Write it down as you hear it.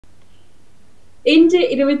இன்று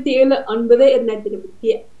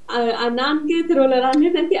 27/9/2024 திருவள்ளுவர்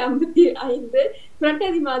 2055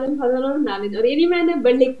 புரட்டாதி மாதம் 11 நாளின் ஒரு இனிமையான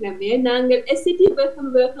வெள்ளிக்கிழமையை நாங்கள் SCT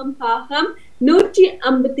வேகம் பாகம்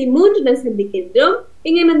 153 சந்திக்கின்றோம்.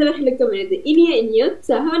 இங்கே வந்தவர்களுக்கு எனது இனிய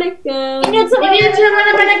உற்சாக வணக்கம்.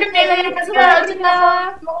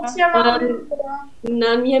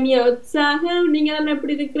 நான் மிய உற்சாகம். நீங்க எல்லாம்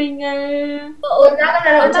எப்படி இருக்கிறீங்க?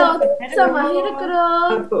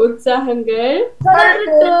 உற்சாகங்கள்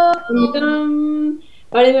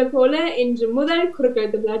வளைவை போல இன்று முதல்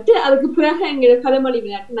குறுக்கெழுத்து விளையாட்டு, அதுக்கு பிறகு எங்களோட பழமொழி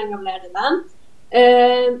விளையாட்டு நாங்க விளையாடலாம்.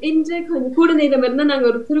 இன்று கொஞ்சம் கூட நேரம் இருந்தா நாங்க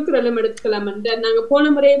ஒரு திருக்குறளும் எடுத்துக்கலாம். நாங்க போன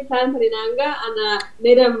முறையே பிளான் பண்ணினாங்க, ஆனா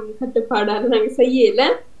நேரம் கட்டுப்பாடால நாங்க செய்யல.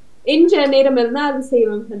 இன்று நேரம் இருந்தா அது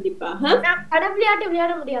செய்வோம் கண்டிப்பாக.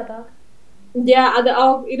 விளையாட முடியாதா? அது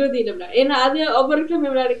இறுதியில விளையாடு, ஏன்னா அது ஒவ்வொரு கிழமை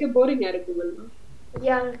விளையாடுக்க போரிங்கா இருக்கு.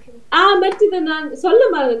 மற்றது நான் சொல்ல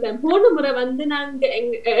மறந்துட்டேன், போன முறை நாங்க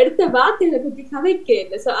எடுத்த வார்த்தைகளை பத்தி கதைக்க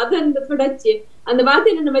இல்ல. சோ அது அந்த தொடர்ச்சி, அந்த வார்த்தை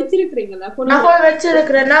என்ன வச்சிருக்கிறீங்களா?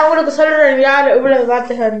 வச்சிருக்கிறேன், நான் உங்களுக்கு சொல்றேன் யாரு இவ்வளவு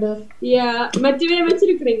வார்த்தைகள் மற்றவே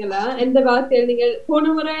வச்சிருக்கிறீங்களா? எந்த வார்த்தை நீங்க போன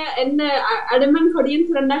முறை என்ன அடமன் கொடியும்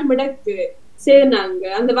சுரண்டாக மிடக்கு சேர்னாங்க,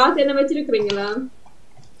 அந்த வார்த்தை என்ன வச்சிருக்கிறீங்களா?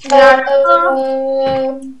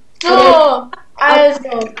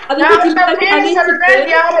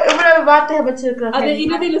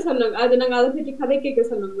 இறுதியில சொல்லுங்க, அது நாங்க அதை பற்றி கதை கேட்க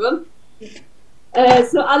சொல்லுங்க.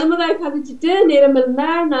 அது முதல் கதைச்சிட்டு நேரம் இருந்தா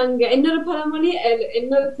நாங்க இன்னொரு பழமொழி,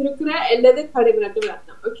 இன்னொரு திருக்குறள் அல்லது கடை விளையாட்டு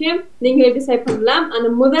விளையாடலாம். ஓகே, நீங்க டிசைட் பண்ணலாம். அந்த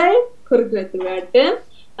முதல் குறுக்குறத்து விளையாட்டு,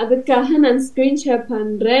 அதுக்காக நான் ஸ்கிரீன் ஷேர்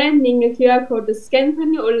பண்றேன். நீங்க QR கோட் ஸ்கேன்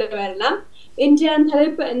பண்ணி உள்ள வரலாம். இன்றைய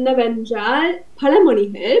தலைப்பு என்னவென்றால்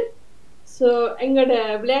பழமொழிகள். சோ எங்களோட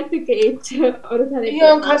விளையாட்டுக்கு ஏற்ற ஒரு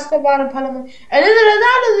கஷ்டமான பழமொழி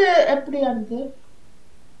எழுதுறதா எப்படி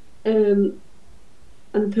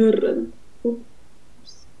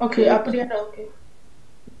ஓகே அப்படியே ஓகே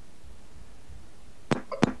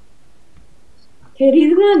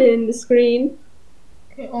தெரியுதா இந்த ஸ்கிரீன்?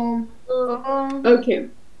 ஓகே,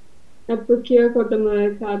 அப்போ கியூஆர் கோட்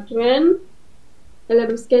காட்டுறேன்.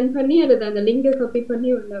 எல்லாரும் ஸ்கேன் பண்ணி அல்லது அந்த லிங்கை காப்பி பண்ணி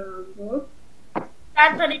உள்ள வாங்க.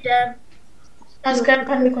 ஸ்டார்ட் பண்ணிட்டேன். நான் ஸ்கேன்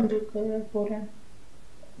பண்ணி கொண்டு போறேன்.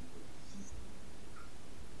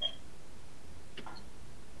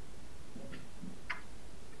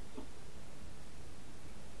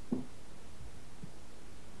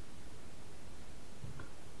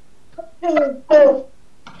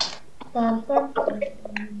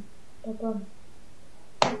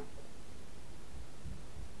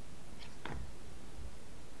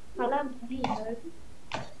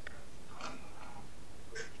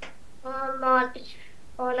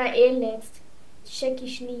 Ona eleft,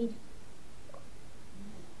 Tschechisch Lied.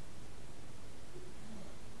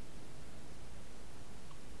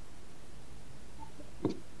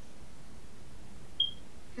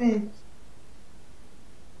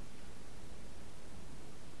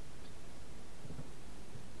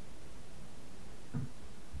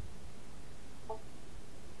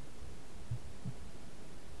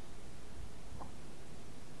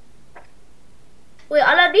 Oi,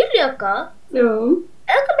 alla Lilliaka? Ja.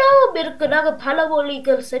 நாங்க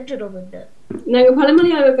பழமொழிகள் செஞ்சிடும். நாங்க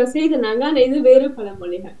பழமொழியாக செய்தனாங்க, ஆனா இது வேறு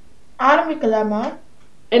பழமொழிகள். ஆரம்பிக்கலாமா?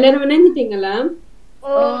 எல்லாரும் நினைஞ்சிட்டீங்களா?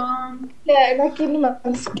 எனக்கு இன்னும்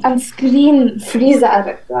அந்த ஸ்கிரீன் ஃப்ரீஸ்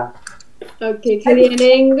ஆகுது. ஓகே, சரி,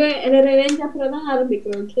 எங்க எல்லாரும் நினைஞ்ச அப்புறம் தான்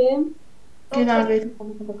ஆரம்பிக்கிறோம். ஓகே, நான் வெயிட்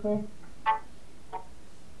பண்ணிக்கிறேன்.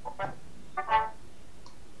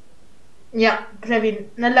 பிரவீன்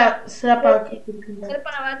நல்லா சிறப்பாக கேட்டிருக்கீங்க.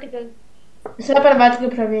 சிறப்பான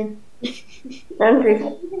வார்த்தைகள் பிரவீன். நன்றி.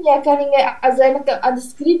 நீங்க எனக்கு அந்த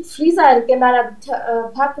ஸ்கிரீன் ஃப்ரீஸா இருக்கு, நான்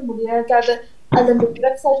பார்க்க முடியல. எனக்கு அது அந்த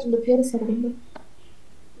வெப்சைட் இந்த பேரு சொல்லுங்க.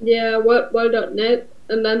 world.net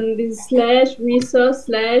and then this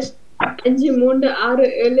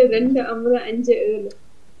 /resource/53672557.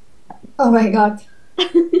 Oh my god.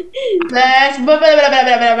 நான்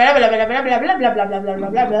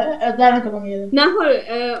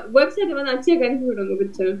வெப்சைட் அச்சியா கணிப்பு விடுங்க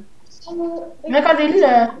பிச்சை. எனக்கு அது இல்ல,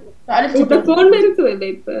 இப்ப போன்ல இருக்குல்ல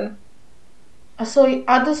இப்ப.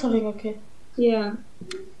 அது சொல்லுங்க. ஓகே,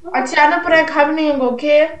 அச்சி அனுப்புறேன், கவனிங்க.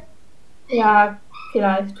 ஓகே,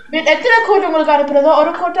 எத்தனை கோட் உங்களுக்கு அனுப்புறதோ?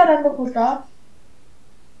 ஒரு கோட்டா ரெண்டு கோட்டா?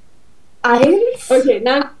 ஓகே,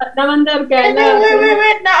 நான் வந்து இருக்கேன்.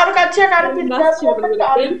 நான் ஒரு கட்சியா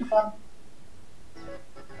அனுப்பிட்டேன்.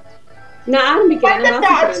 நான் ஆரம்பிக்கிறேன்.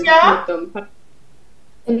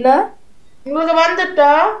 இல்ல உங்களுக்கு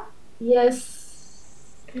வந்துட்டா? எஸ்.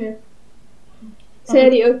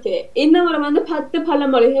 சரி, ஓகே. இந்த முறை வந்து 10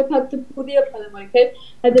 பழமொழிகள், 10 புதிய பழமொழிகள்.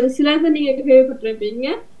 அதுல சிலது நீங்க கேள்விப்பட்டிருப்பீங்க,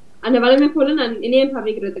 அந்த வளமை போல நான் இணையம்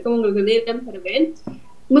பாவிக்கிறதுக்கு உங்களுக்கு நேரம் தருவேன்.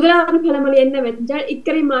 முதலாவது பழமொழி என்னவென்றால்,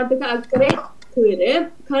 இக்கரை மாட்டுக்கு அக்கறை கீறு,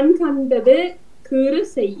 கண் கண்டது கீறு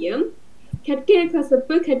செய்யும், கற்கிற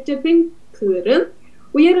கசப்பு கற்றபின் கீறு,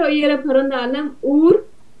 உயர உயர பறந்தாலும் ஊர்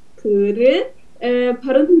கீறு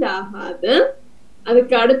பருந்தாகாது.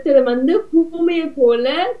 அதுக்கு அடுத்தது பூமியை போல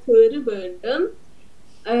கீறு வேண்டும்.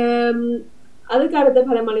 அதுக்கு அடுத்த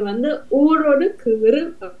பழமொழி ஊரோடு கீறு.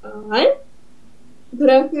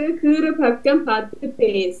 பிறகு கீறு பக்கம் பார்த்து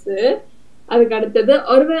பேசு. அதுக்கு அடுத்தது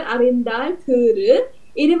ஒருவர் அறிந்தால் கீறு,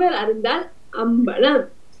 இருவர் அறிந்தால் அம்பலம்.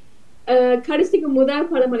 கடைசிக்கு முதல்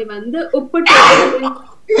பழமொழி உப்பிட்டவரை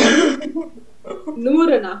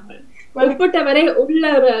 100 நாகள், உப்பிட்டவரை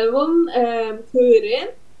உள்ளவும் கீறு.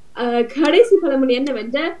 கடைசி பழமொழி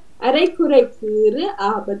என்னவென்றால், அரைக்குறை கீறு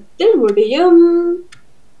ஆபத்தில் முடியும்.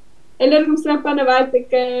 எல்லாருக்கும் சிறப்பான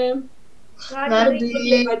வாழ்த்துக்கள்.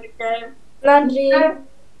 நன்றி.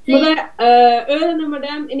 முதல் 7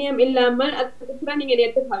 நிமிடம் இனியம் இல்லாமல் அதுக்கு நீங்க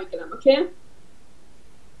நேரத்தை பாவிக்கலாம். Okay,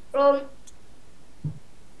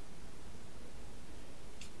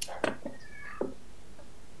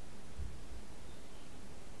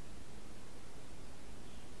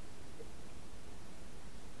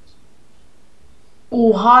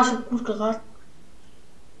 Oha, ich hab gut geraten.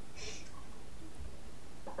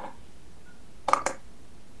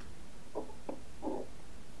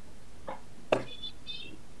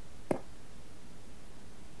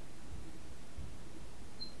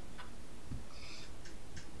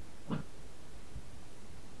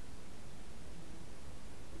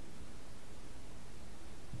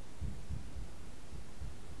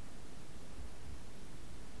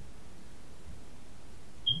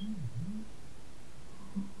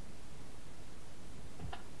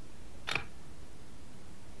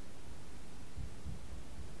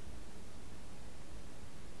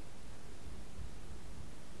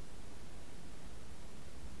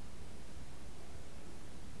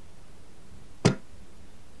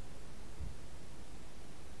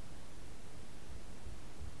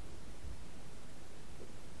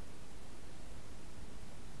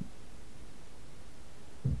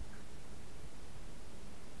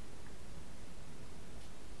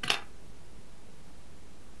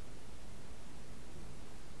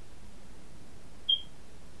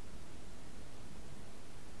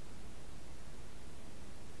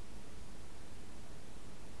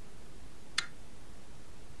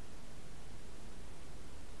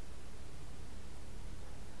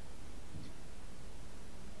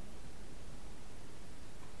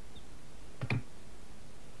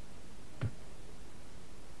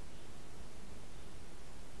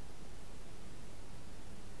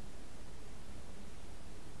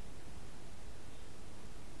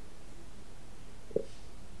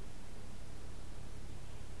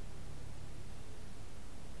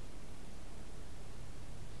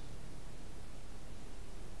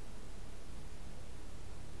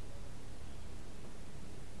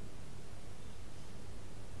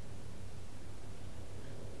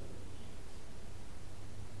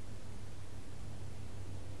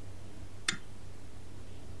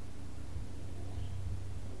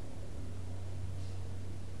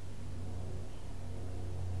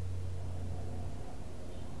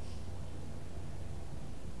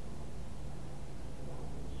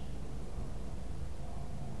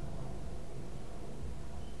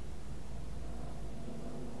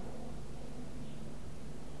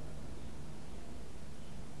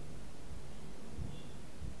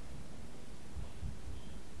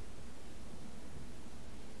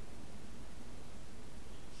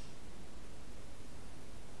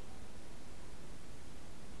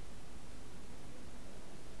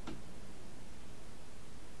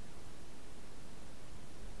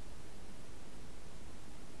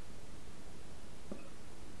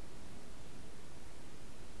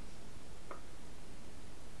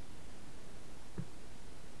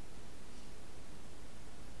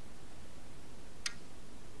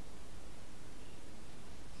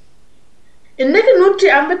 இன்னைக்கு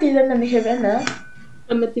 150 நினைக்கிறேன்.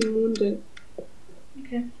 53.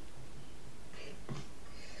 Okay.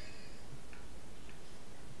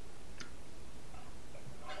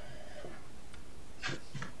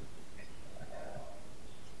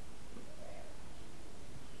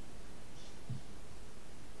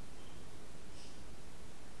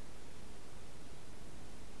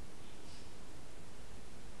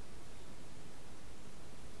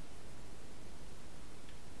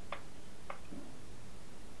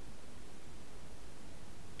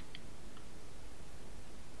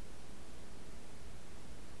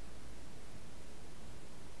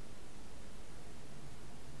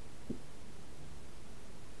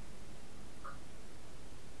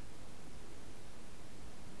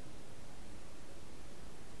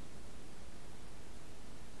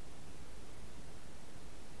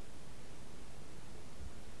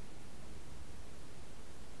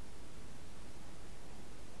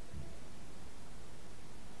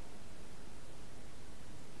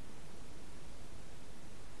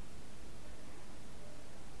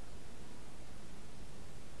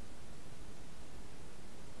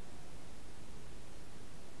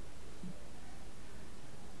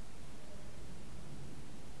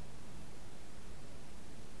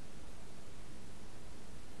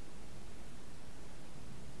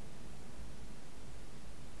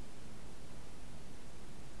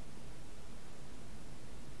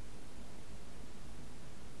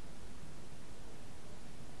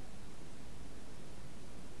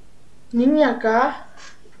 நீங்கயாக்கா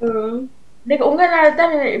இன்னைக்கு உங்களால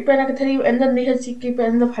தான் இப்ப எனக்கு தெரியும் எந்த நிகழ்ச்சிக்கு இப்ப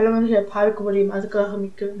எந்த பழமொழியை பாவிக்க முடியும் அதுக்காக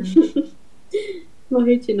மிக்க நன்றி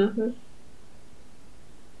மகிழ்ச்சி நகர்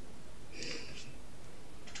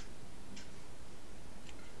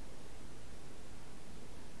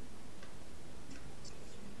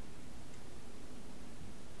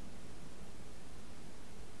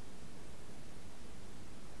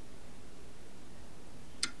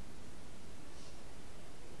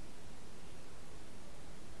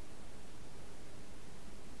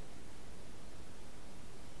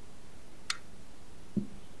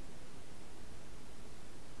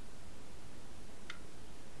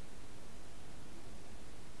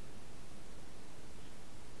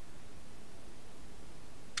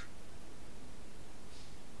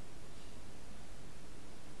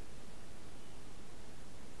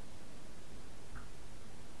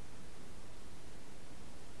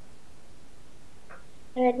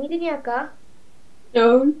நிதினி அக்கா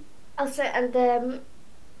அந்த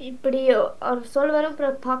இப்படி ஒரு சொல் வரும்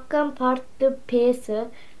அப்புறம் பக்கம் பார்த்து பேசு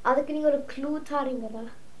அதுக்கு நீங்க ஒரு க்ளூ தாரீங்களா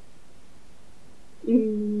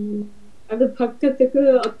அது பக்கத்துக்கு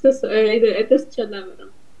இது எதிர்த்து சொல்ல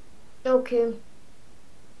வரும் ஓகே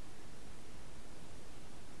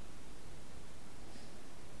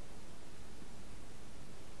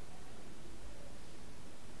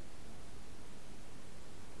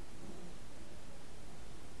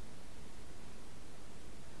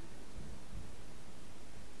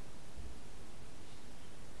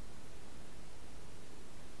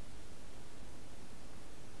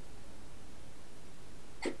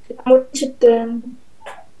முடிச்சிட்டேன்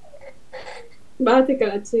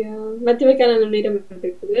வாழ்த்துக்கள் அச்சயா மற்றவைக்கான நேரம்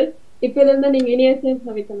இருக்குது இப்ப இருந்தா நீங்க இனியாச்சும்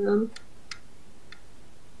சமைக்கலாம்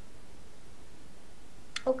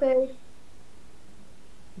ஓகே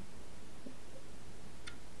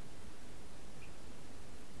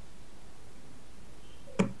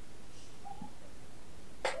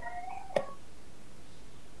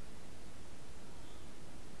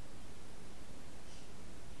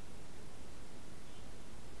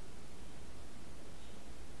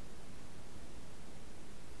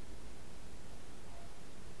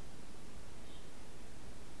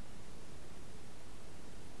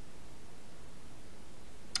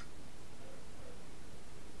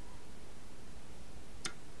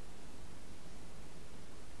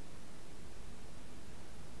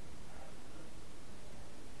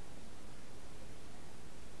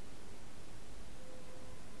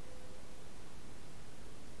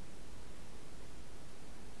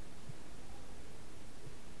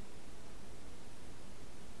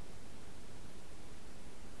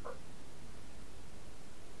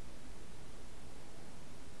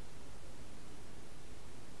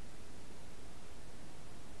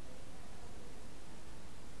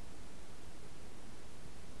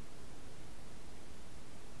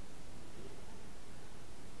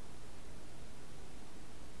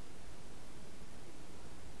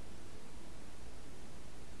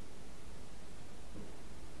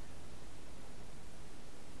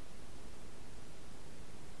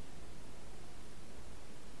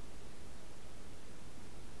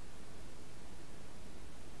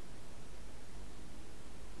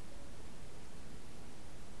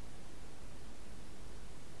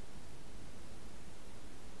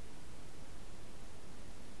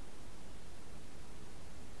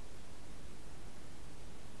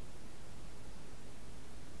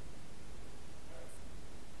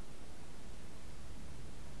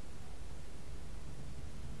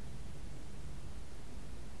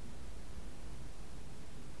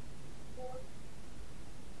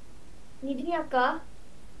நிதினி அக்கா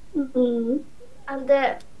அந்த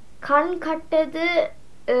கண் கட்டது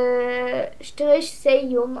ஸ்டேஷ்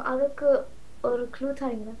செய்யும் அதுக்கு ஒரு க்ளூ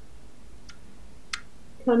தாரீங்களா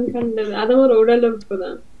கண் கண்டது அதுவும் ஒரு உடல் உறுப்பு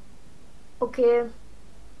தான் ஓகே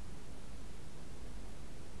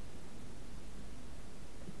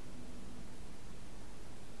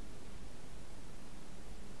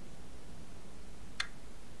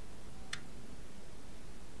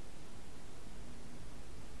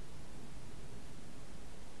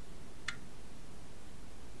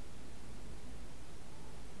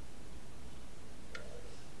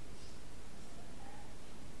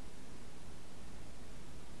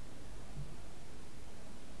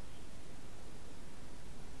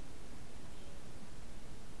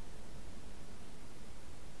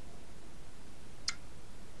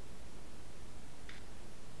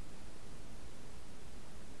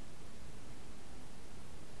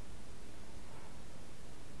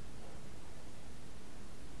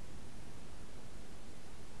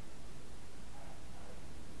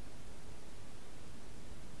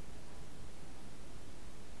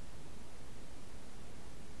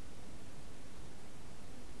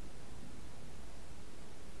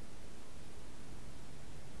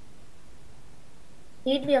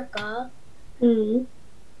நீட்வி அக்கா ம்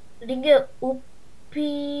நீங்க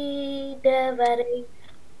உப்பிட வரை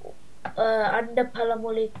அந்த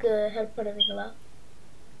பழமொழிக்கு ஹெல்ப் பண்ணுவீங்களா?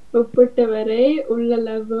 ஒப்பிட்ட வரை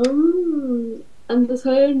உள்ளளவும் அந்த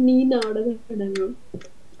சொல் நீனாவோட தான் தொடங்கும்.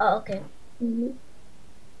 ஓகே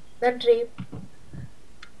நன்றி.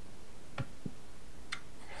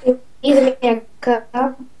 Niithiniyin அக்கா.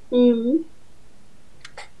 ம்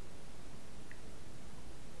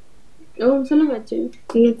ஓ சொல்லுங்க ஆச்சு.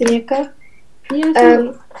 Niithiniyin அக்கா. ஏன்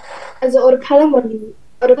சொல்லுங்க. அது ஒரு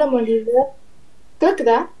பழமொழியில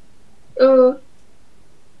கேக்குதா? ஓ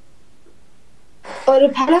ஒரு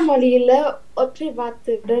பழமொழியில ஒற்றை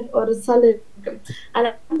வார்த்தையுடன் ஒரு சொல் இருக்கு.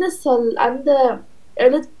 அந்த சொல் அந்த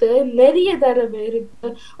எழுத்து நிறைய தடவை இருக்கு.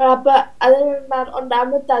 அப்ப அது நான் ஒன்று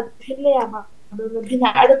அமிர்த அது பிள்ளையாமா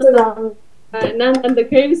பின்ன அடுத்ததான் நான் அந்த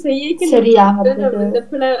கேள்வி செய்ய சரியா இந்த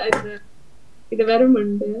பிள்ளை இது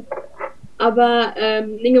வருமுண்டு. அப்ப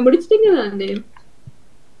நீங்க முடிச்சிட்டீங்க தானே?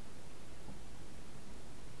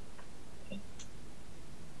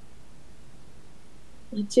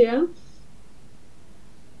 அச்சயா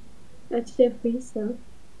அச்சயா பேசா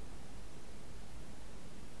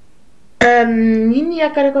இனி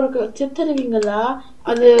அக்கறைக்கு டிப் தருவீங்களா?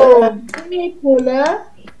 அது பூமியை போல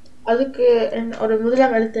அதுக்கு ஒரு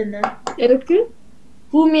முதலாம் எழுத்து என்ன? இருக்கு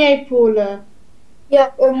பூமியை போல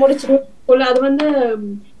முடிச்சு போல அது வந்து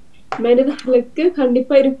மனிதர்களுக்கு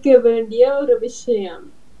கண்டிப்பா இருக்க வேண்டிய ஒரு விஷயம்.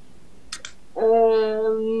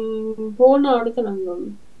 போனா அடுத்த நாங்கம்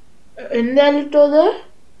எந்த எழுத்தோது?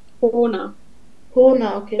 போனா போனா.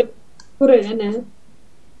 ஓகே குரல் என்ன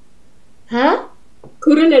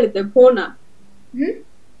குரல் எழுத்து போனா.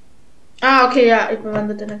 ஓகே யா இப்ப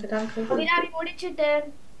வந்துட்டு எனக்கு அபிராமி முடிச்சிட்டேன்.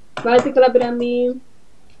 வாழ்த்துக்கள் அபிராமி.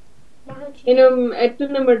 இன்னும் 8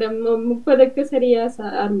 நிமிடம் 30க்கு சரியா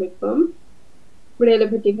ஆரம்பிப்போம் விடையில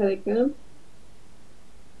பற்றி கதைக்க.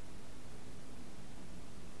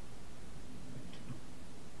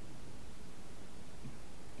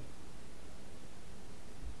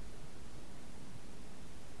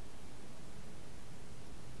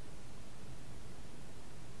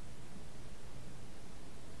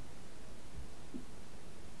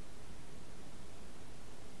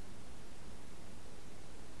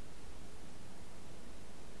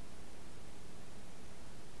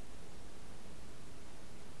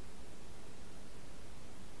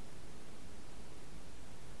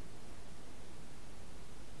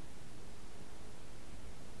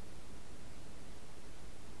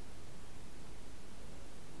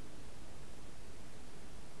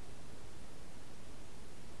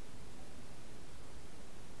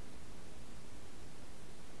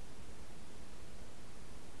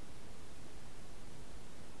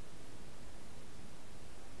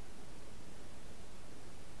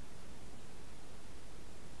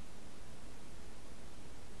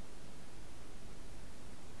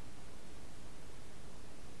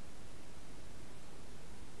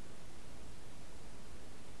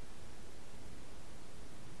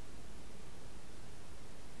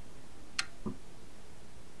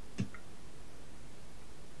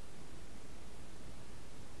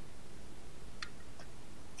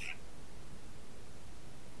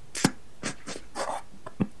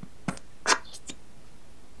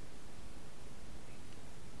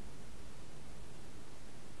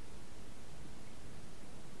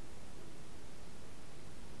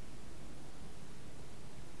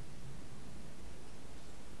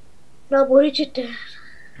 நான் முடிச்சிட்டேன்.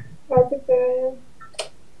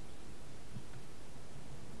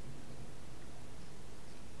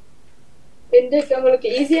 இன்றைக்கு உங்களுக்கு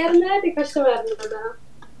ஈஸியா இருந்தா இது கஷ்டமா இருந்ததா?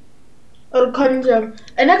 ஒரு கொஞ்சம்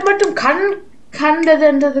எனக்கு மட்டும்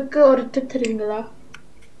கண்டதுன்றதுக்கு ஒரு டிப் தருவீங்களா?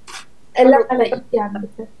 எல்லாம் ஈஸியா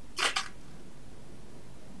இருக்கு.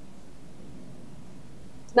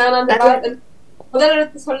 நான் அந்த முதல்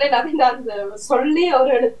எழுத்து சொல்லல, அந்த சொல்லி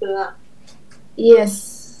ஒரு எழுத்து தான். எஸ்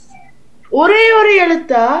ஒரே ஒரு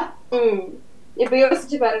எழுத்தா? இப்ப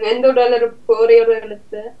யோசிச்சு பாருங்க, எந்த உடல் இருப்பு ஒரே ஒரு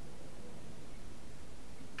எழுத்து?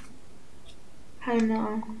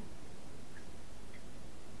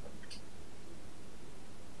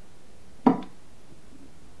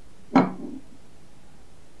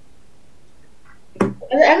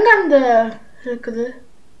 அது எங்க அந்த இருக்குது?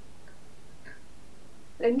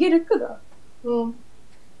 எங்க இருக்குதா?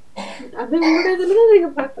 அது உங்களுடைய இதுலதான்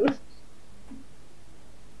நீங்க பார்க்கணும்.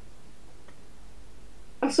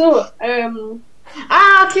 சோ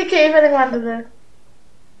ஓகே இவனுக்கு வந்தது.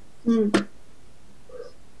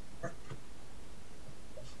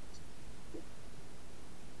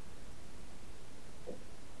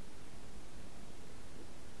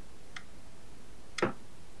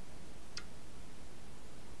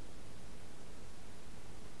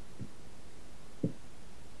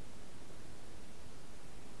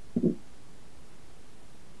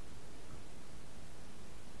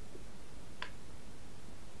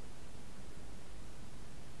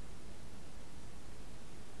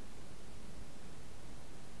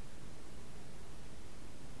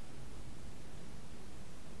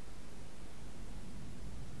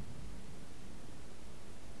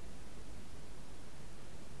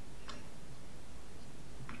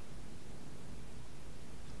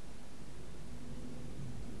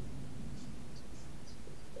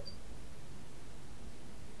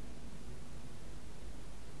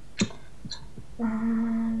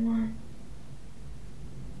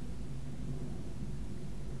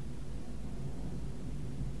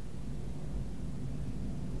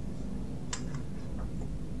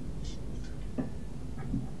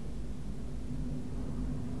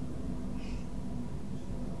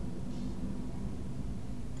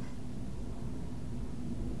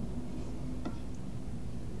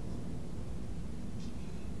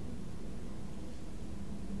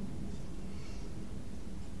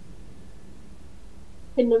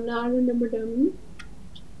 இன்னும் 4 நிமிடம்.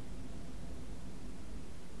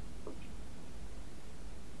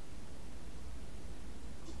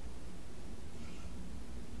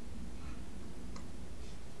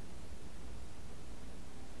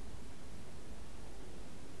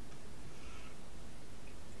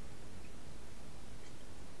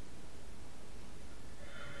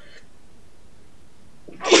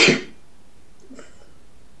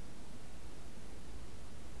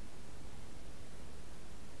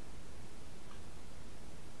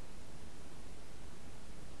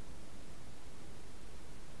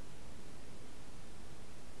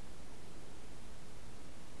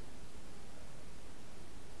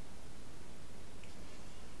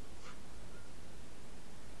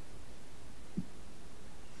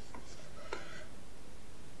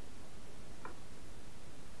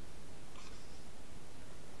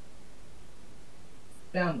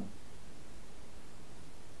 Down.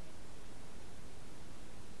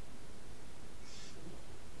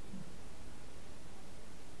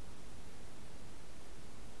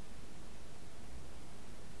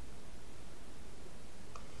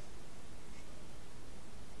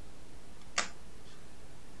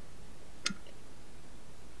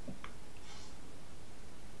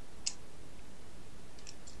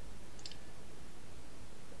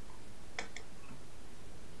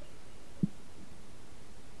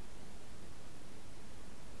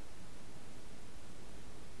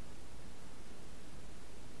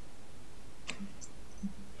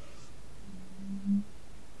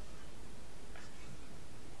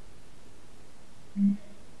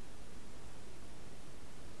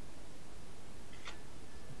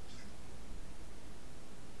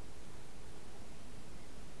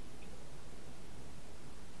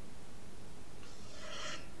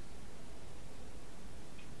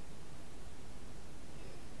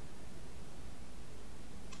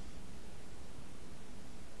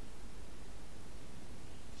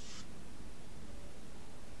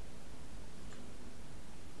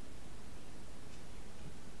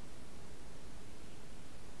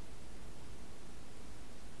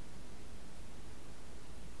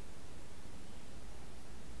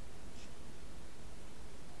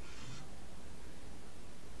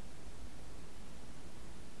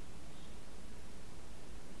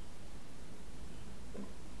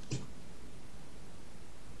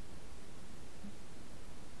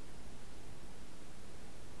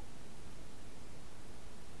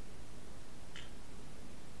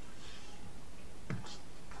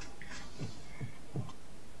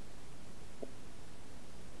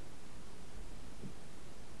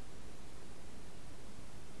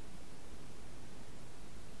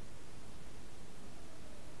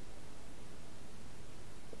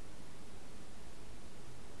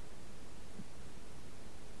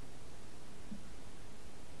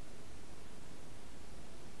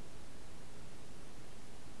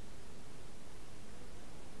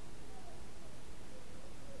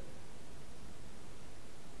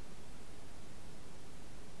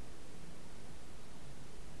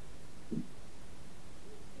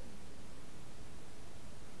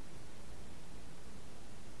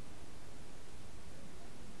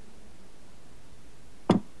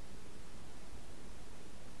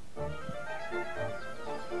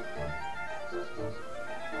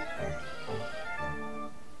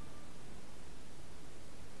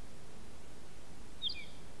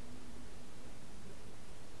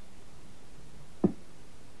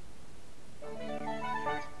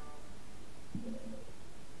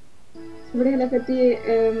 விடைகளை பத்தி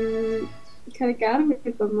கதைக்க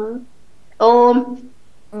ஆரம்பிப்போமா? ஓம்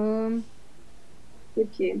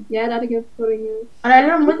ஓகே, யார் ஆரம்பிக்க போறீங்க?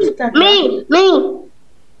 எல்லாரும் முடிச்சுட்டாங்க.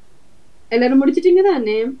 எல்லாரும் முடிச்சிட்டீங்க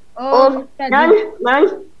தானே?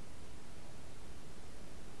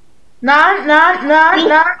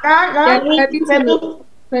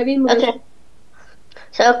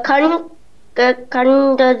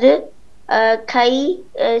 கண்டது கை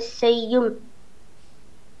செய்யும்.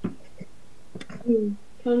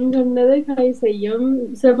 கண்டது கை செய்யும்.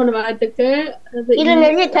 சிறப்பான வார்த்தைக்கு இதுல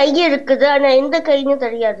நிறைய கை இருக்குது, ஆனா எந்த கைன்னு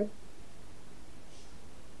தெரியாது.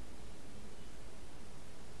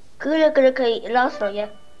 கீழே இருக்கிற கை லாஸ்ட்.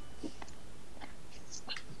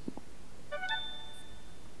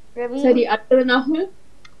 சரி, அடுத்தது நாகூல்.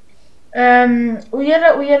 உயர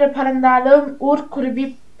உயர பறந்தாலும் ஊர்க்குருவி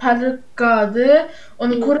பறக்காது.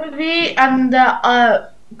 Und குருவி அந்த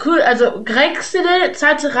also rechts in der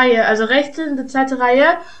zweite Reihe, also rechts in der zweite Reihe,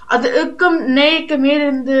 also irgendein nähe mehr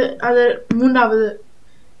in der also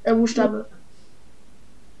Buchstabe.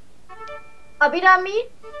 Abirami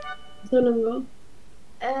சொல்லுங்க.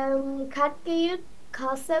 கற்கையில்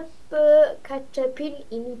கசப்பு கற்றபின்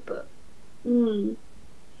இனிப்பு.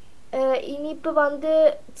 இனிப்பு வந்து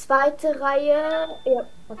zweite Reihe. Ja,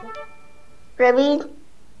 okay. Praveen.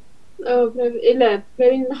 இல்ல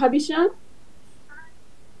பிரவீன் ஹபிஷா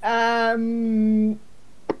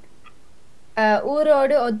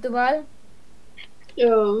ஊரோடு ஒத்துவாள்.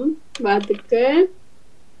 வாழ்த்துக்கள்.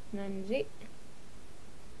 நன்றி.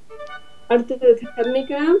 அடுத்தது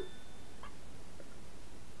தர்ணிகா.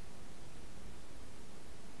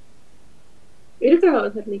 இருக்கவா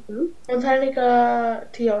தர்ணிகா? தர்ணிகா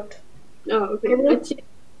டியோட். ஓகே.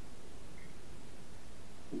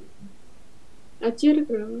 அச்சி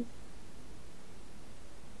இருக்கவா?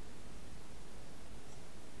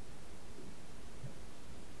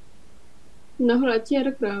 நஹர் அச்சி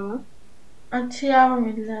இருக்கவா? அச்சியாவும்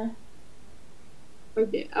இல்ல.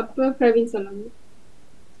 ஓகே, அப்ப பிரவீன் சொல்லுங்க.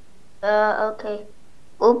 Okay.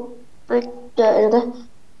 ஒப்பிட்டவரை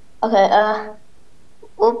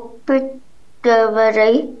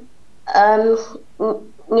ஒப்பிட்டவரை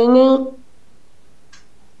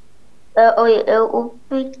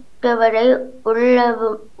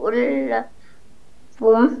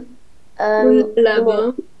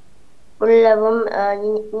உள்ளவும்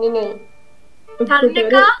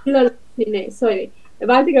நினை. சாரி,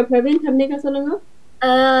 வாழ்த்துக்கள் பிரவீன். தர்ணிகா சொல்லுங்க.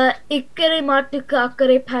 இக்கரை மாட்டுக்கு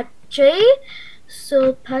அக்கறை பச்சை. ஸோ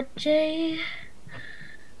பச்சை.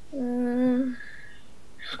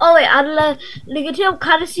 அதுல நீங்க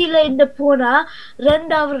கடைசியில இந்த போனா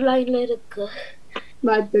 2வது லைன்ல இருக்கு.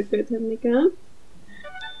 வாழ்த்துக்கள் தர்ணிகா.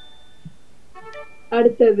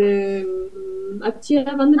 அடுத்தது அச்சியா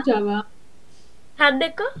வந்துச்சாவா?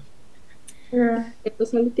 தர்ணிகா எப்ப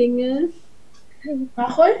சொல்லிட்டீங்க?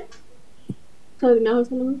 நாகோல்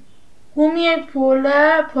சொல்லுங்க. பூமியை போல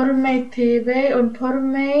பொறுமை தேவை. und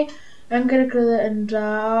பொறுமை எங்க இருக்கிறது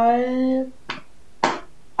என்றால்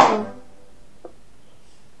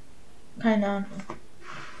keine Ahnung.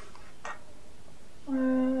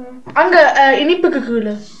 அங்க இனிப்புக்கு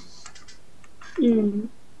கீழே.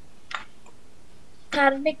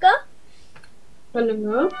 தர்ணிகா சொல்லுங்க.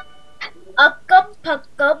 அக்கம்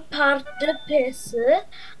பக்கம் பார்த்து பேசு.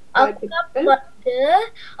 அக்கம் வந்து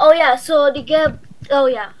so நீங்க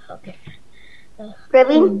okay.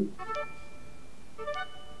 Praveen.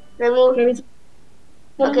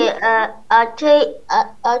 Okay.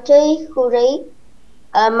 அச்சை குறை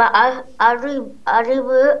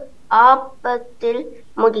அறிவு ஆபத்தில்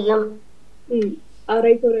முடியும்.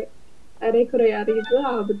 அரைக்குறை அறிவு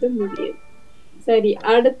ஆபத்து முடியும். சரி,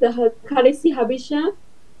 அடுத்த கடைசி ஹபிஷா.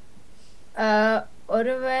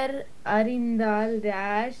 ஒருவர் அறிந்தால்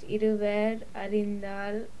டேஷ், இருவர்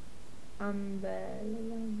அறிந்தால்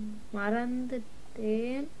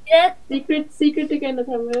மறந்துட்டேன். சீக்ரெட்டுக்கு என்ன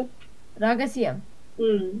தமிழ்? ரகசியம்.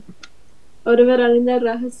 ஒருவர் அறிந்தால்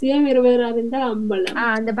ரகசியம், இருவர் அறிந்தால் அம்பலம்.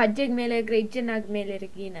 அந்த பட்ஜெட் மேல இருக்கிற இச்சனாக்கு மேல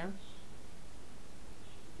இருக்கீனா?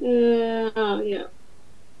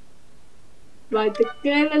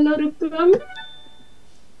 வாழ்த்துக்கள் எல்லோருக்கும்.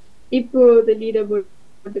 இப்போது லீடர்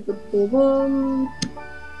போர்டுக்கு போவோம்.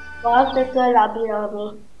 வாழ்த்துக்கள் அபிராமி.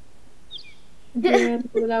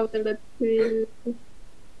 முதலாவது இடத்தில்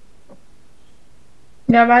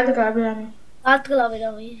வாழ்த்துக்கள் அபிராமி. வாழ்த்துக்கள்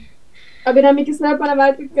அபிராமி. அபிராமிக்கு சிறப்பான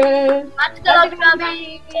வாழ்த்துக்கள். வாழ்த்துக்கள் அபிராமி.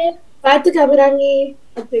 வாழ்த்துக்கள் அபிராமி.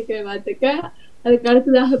 வாழ்த்துக்கள். அதுக்கு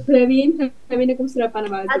அடுத்ததாக பிரவீனுக்கும் சிறப்பான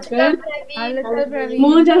வாழ்த்துக்கள்.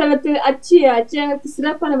 மூன்றாவது அச்சியாவுக்கு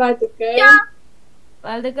சிறப்பான வாழ்த்துக்கள்.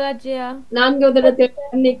 வாழ்த்துக்கள் அச்சியா. 4வது இடத்தில்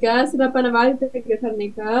தர்ணிகா, சிறப்பான வாழ்த்துக்கள்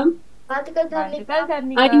தர்ணிகா.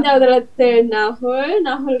 5வது இடத்தில்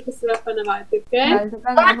நாகோலுக்கு சிறப்பான வாழ்த்துக்கள்.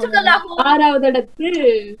 6வது இடத்தில்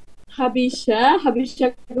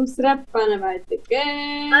ஹபிஷாக்கும் சிறப்பான வாழ்த்துக்கள்.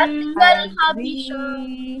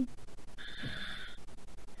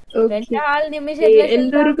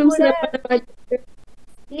 எல்லோருக்கும் சிறப்பான வாழ்த்துக்கள்.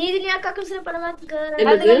 நீதினி அக்காக்கும் சிறப்பான வாழ்த்துக்கள்.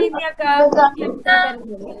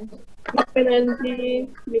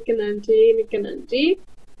 மிக்க நன்றி.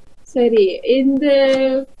 சரி, இந்த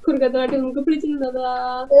குறுக்கத்தாட்டி உங்களுக்கு பிடிச்சிருந்ததா?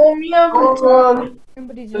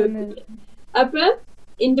 அப்ப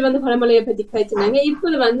இன்று வந்து பழமொழியை பத்தி பேசினாங்க.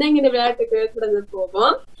 இப்போது வந்து எங்க விளையாட்டுக்கு தொடர்ந்து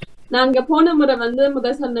போவோம். நாங்க போன முறை வந்து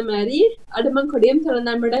முதல் சொன்ன மாதிரி அடுமங்கொடியும்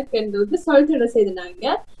திறந்தமிடக்கு சொல்லிட செய்தாங்க.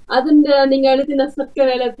 அதுண்ட நீங்க எழுதின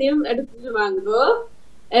சொற்கள் எல்லாத்தையும் எடுத்துட்டு வாங்கோ.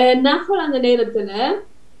 நாகோல் அந்த நேரத்துல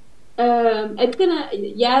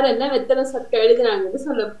யாரெல்லாம் எத்தனை சொற்கள் எழுதினாங்கன்னு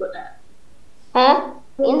சொல்ல போறேன்.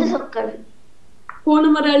 போன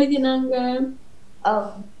முறை எழுதினாங்க.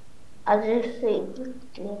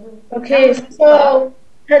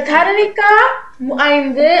 தரணிகா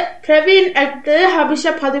 5, பிரவீன் 8,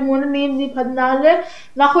 ஹபிஷா 13, நீந்தி 14,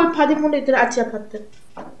 நாகோல் 13, அச்சியா 10.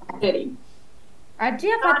 சரி,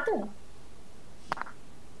 அச்சியா 10.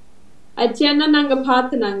 அச்சையா நாங்க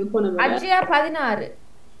பார்த்து நாங்க போன முறை அஜயா 16.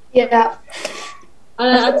 Yeah.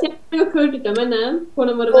 அச்சையா கேட்டுட்டோம் என்ன போன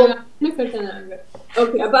முறை நாங்க கேட்டோம் நாங்க.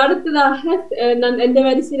 ஓகே அப்ப அடுத்ததாக நான் எந்த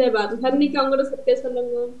வரிசையில பார்த்தேன் ஹர்னிகா அவங்களோட சத்தே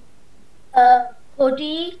சொல்லுங்க.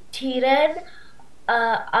 கொடி திறன்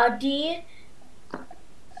அடி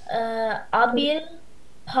அபில்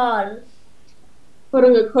பால்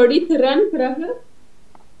பாருங்க கொடி திறன் பிறகு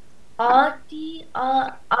ஆட்டி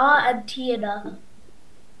அட்டியடா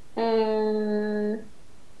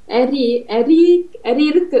அரி அரி அரி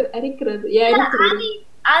இருக்கு அரிக்கிறது இருக்கிறது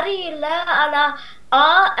அரி இல்ல ஆனா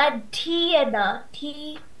அட்டியடா டி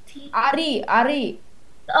டி அரி அரி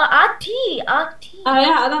ஆட்டி ஆட்டி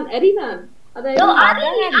அதான் அரிதான்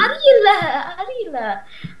அரி இல்ல அரி இல்ல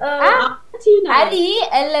அரி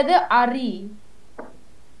அல்லது அரி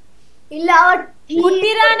இல்ல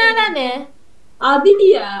குட்டிரானா தானே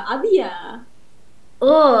அதியா அதியா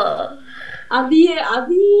ஓ அதி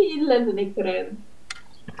இல்லன்னு நினைக்கிறேன்.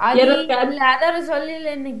 அதோட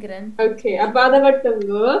சொல்லல நினைக்கிறேன். ஓகே அப்ப அதை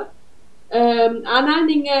விட்டுங்க. ஆனா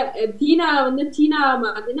நீங்க தீனா வந்து சீனா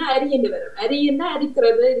மாதிரினா அரியன்னு வரும். அரியன்னா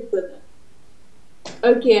அரிக்கிறது இருக்குது.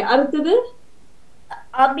 ஓகே அடுத்தது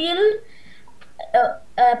அபில்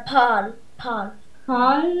பால் பால்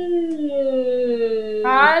பால்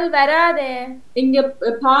பால் வராதே இங்க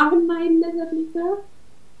பால்னா என்ன சொல்லிக்கா?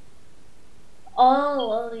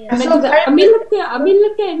 அமிலுக்கு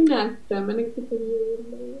அமிலுக்கு என்ன அர்த்தம் எனக்கு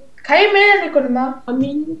தெரியல. கை மேல நிக்கணுமா?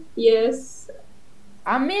 அமில் எஸ்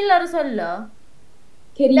அமில் ஒரு சொல்லு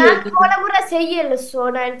தெரியாது. போன முறை செய்யல சோ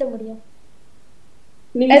நான் எழுத முடியும்.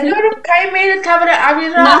 எல்லாரும் கை மேல தவிர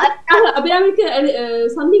அபிராமிக்கு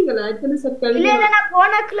சொன்னீங்களா எத்தனை சொற்கள்? இல்ல நான்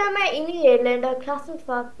போன கிழமை இனி இல்ல கிளாஸ்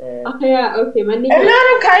பார்த்து. ஓகே மன்னிக்க.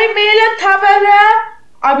 எல்லாரும் கை மேல தவிர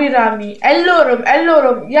அபிராமி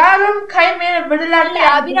எல்லோரும் யாரும் கை மேல விடலாட்டி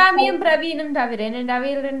அபிராமியும் பிரவீனும் தவிர என்ன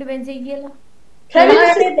அவையில் 2 பேரும் செய்யலாம். சரி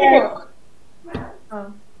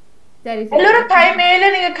எல்லாரும் கை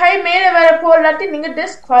மேல நீங்க கை மேல வர போலாட்டி நீங்க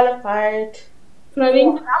disqualified.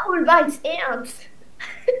 பிரவீன்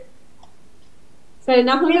சரி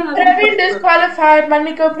நான் பிரவீன் disqualified.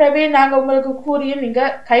 மன்னிக்கோ பிரவீன் நாங்க உங்களுக்கு கூறிய நீங்க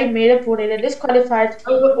கை மேல போடல disqualified.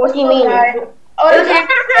 What do you mean?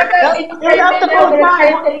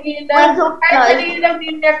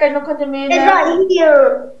 கொஞ்சம் மேல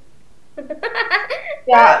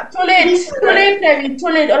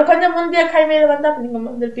ஒரு கொஞ்சம் முந்தைய கை மேல வந்தா நீங்க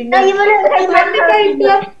வந்திருப்பீங்க.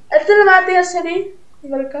 எத்தனை வார்த்தையா சரி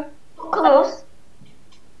உங்களுக்கு?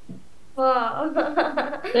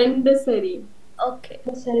 2 சரி. ஓகே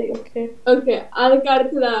சரி ஓகே ஓகே அதுக்கு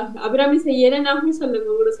அடுத்ததா அபிராமி செய்யற நாம சொல்லுங்க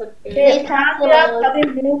உங்களோட சட்டை.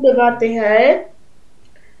 13 வார்த்தைகள்.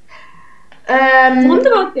 மூன்று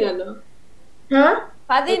வார்த்தையாலோ?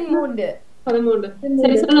 13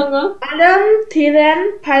 சரி சொல்லுங்க. அடம் திறன்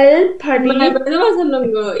பல் படி மெதுவா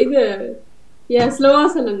சொல்லுங்க. இது ஸ்லோவா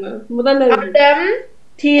சொல்லுங்க. முதல்ல அடம்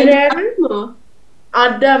திறன்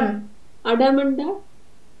அடம் அடமண்டா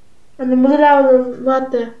அந்த முதலாவது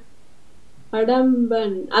வார்த்தை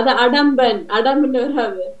அடம்பன். அது அடம்பன் அடம்பன்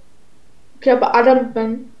வராது. ஓகே அப்ப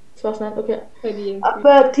அடம்பன் ஓகே சரி. அப்ப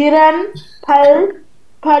திறன் பல்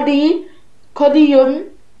படி கொதியும்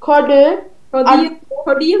கொடு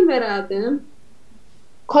கொடியும் வராது.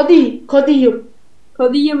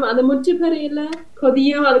 கொதியும் அது முற்று பெறையில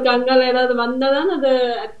கொதியும் அதுக்கு அங்கால ஏதாவது வந்தாதான் அது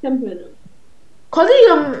அர்த்தம் பெறும்.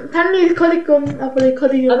 கொதியும் தண்ணீர் கொதிக்கும் அப்படி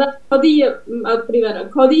கொதியும் அதான் கொதியும் அப்படி வரும்.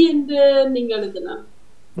 கொதி என்று நீங்க எழுதலாம்.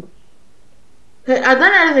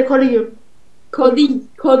 அதான் எழுது கொதியும் கொதி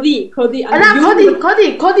கொதி கொதி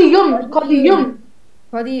கொதியும்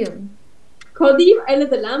கொதியும்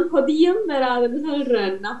எழுதலாம். கொதியும் வராதுன்னு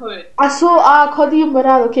சொல்றேன். கொதியும்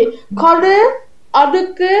வராது. ஓகே கொடு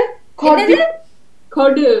அடுக்கு கொடு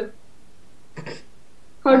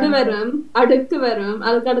கொடு வரும் அடுக்கு வரும்.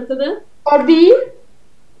 அதுக்கு அடுத்தது கொடி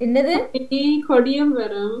என்னது கொடியும்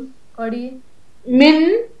வரும். கொடி மின்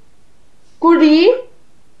குடி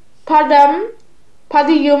படம்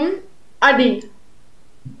பதியும் அடி.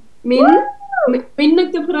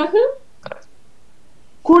 மின்னுக்கு பிறகு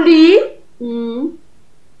குடி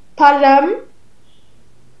பழம்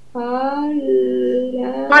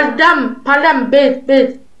படம் படம்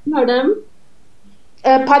படம்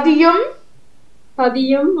பதியும்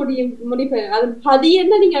பதியும் முடிப்ப அது பதி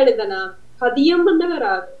என்ன நீங்க எழுதலாம். பதியம்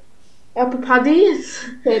வராது. அப்ப பதி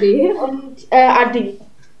சரி அடி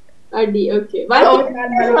அடி. ஓகே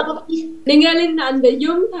நீங்க எழுதின அந்த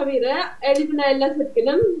யும் தவிர எழுதின எல்லா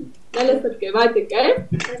சொற்களும் நல்ல சொற்கள். வாழ்த்துக்கள்.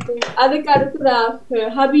 அதுக்கு அடுத்ததாக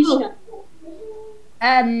ஹபிஷா.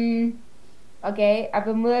 ஓகே அப்ப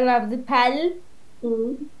முதலாவது பல்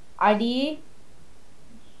அடி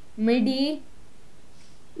மிடி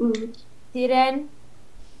திறன்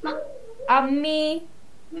அம்மி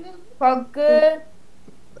கொக்கு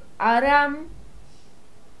அறம்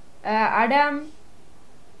அடம்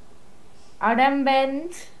அடம்பன்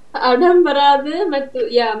அடம் வராது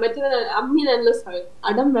மற்றது அம்மி நல்ல சொல்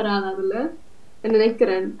அடம் வராது அதுல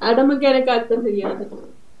நினைக்கிறேன் அடமுக்கு எனக்கு அர்த்தம் தெரியாது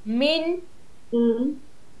மின்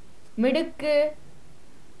மிடுக்கு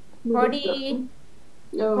கொடி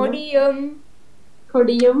கொடியும்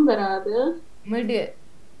கொடியும் வராது மிடு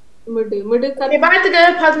மிடு மிடு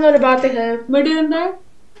மிடுண்டா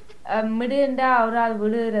மிடுண்டா ஒரு ஆள்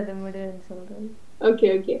விடுறது மிடுன்னு சொல்றது ஓகே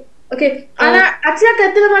ஓகே ஓகே ஆனா அச்சா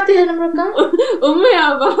கத்துல மாத்தி நம்மளுக்கு உண்மையா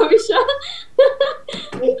பாவிஷா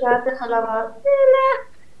நீ காத்து சொல்லவா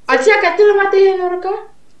அச்சா கத்துல மாத்தி நம்மளுக்கு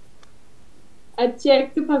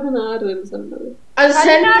அச்சக்கு 16 சொன்னது அது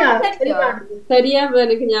சரியா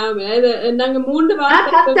எனக்கு ஞாபகம் நாங்க 3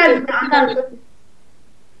 வார்த்தை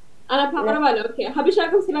ஆனா பரவாயில்ல ஓகே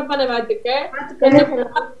அபிஷேகம் சிறப்பான வாழ்த்துக்கள்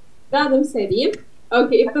அதுவும் சரி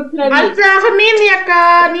ஓகே இப்ப பிரவீன் நீனியக்கா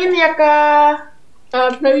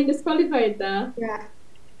பிரவீன் டிஸ்குவாலிஃபைட் தான்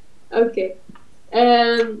ஓகே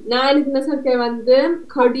நான் எனக்கு என்ன சொல்றேன் வந்து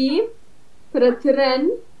கொடி திறன்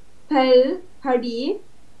பல் படி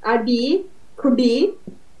அடி குடி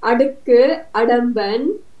அடுக்கு அடம்பன்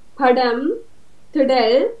படம்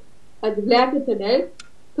திடல் அது விளையாட்டு திடல்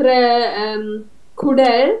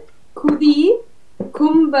குடல் குதி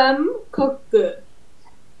கும்பம் கொக்கு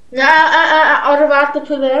ஒரு வார்த்தை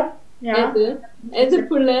புள்ள எது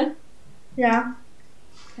புள்ள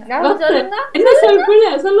சொல்லுங்க என்ன சொல் புள்ள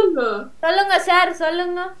சொல்லுங்க சொல்லுங்க சார்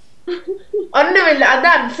சொல்லுங்க ஒண்ணும் இல்ல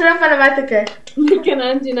அதான் சிறப்பான வார்த்தைக்கு மிக்க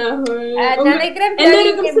நன்றி நினைக்கிறேன்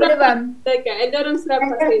எல்லாரும்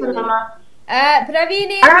சிறப்பா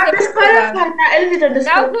பிரவீனே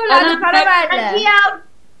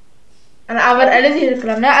அவர் எழுதி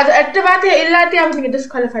இருக்கிறாங்க அது 8 வார்த்தை இல்லாட்டி அவங்க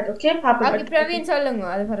டிஸ்குவாலிஃபைட் ஓகே பாப்போம் பிரவீன் சொல்லுங்க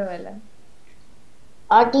அது பரவாயில்ல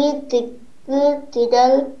அடி திக்கு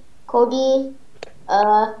திடல் கொடி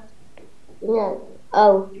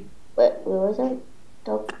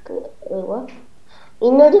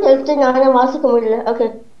இன்னொரு எழுத்து நானும் வாசிக்க முடியல ஓகே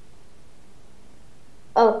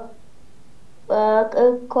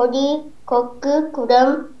கொடி கொக்கு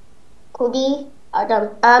குடம் குடி அடம்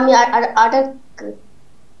அடக்கு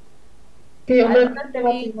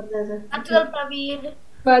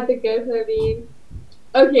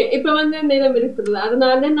ஓகே இப்ப வந்து நேரம் இருக்குது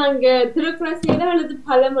அதனால நாங்க திருக்குறள் செய்யலாம் அல்லது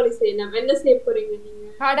பழமொழி செய்யலாம் என்ன செய்ய போறீங்க நீங்க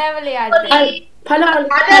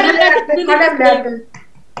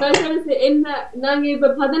என்ன நாங்க இப்ப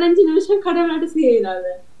 15 நிமிஷம் கடவுளாட்டு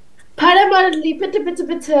செய்யலாது பழமொழி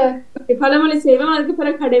பிச்சு பழமொழி செய்வோம் அதுக்கு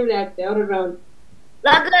பிறகு கடை விளையாட்டு ஒரு ரவுண்ட்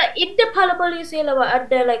நாங்க இந்த பழமொழி செய்யலாம்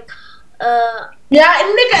அந்த லைக்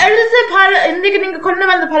இன்னைக்கு நீங்க கொண்டு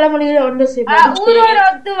வந்த பழமொழியில ஒன்று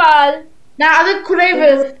செய்வோம் நான் அது குறைவு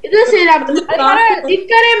இது செய்யலாம்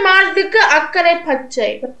இக்கரை மாட்டுக்கு அக்கறை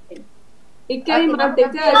பச்சை இக்கரை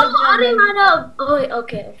மாட்டுக்கு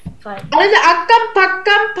அல்லது அக்கம்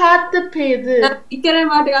பக்கம் பார்த்து பேது இக்கரை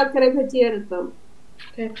மாட்டுக்கு அக்கறை பச்சை அர்த்தம்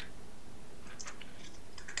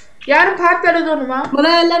யாரும் பார்த்து எழுதணுமா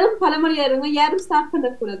முதல்ல எல்லாரும் பழமொழி எழுதுங்க யாரும் ஸ்டார்ட்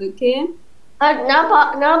பண்ணக்கூடாது ஓகே நான்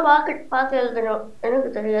பார்த்து எழுதணும் எனக்கு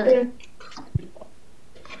தெரியாது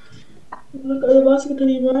உங்களுக்கு அது வாசிக்க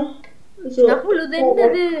தெரியுமா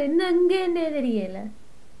தெரியல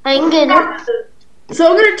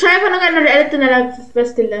ட்ரை பண்ணுங்க என்னோட எழுத்து நல்லா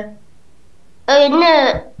பெஸ்ட் இல்ல என்ன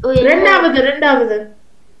ரெண்டாவது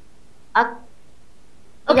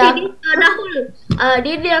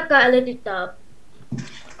அக்கா எழுதிட்டா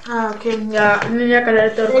ஓகே நீங்க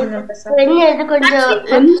எழுத்து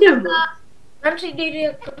கொஞ்சம்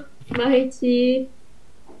மகிழ்ச்சி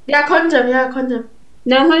கொஞ்சம்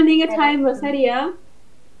நகல் நீங்க டைம் சரியா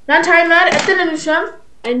நான் டைமர் எத்தனை நிமிஷம்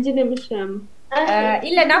 5 நிமிஷம்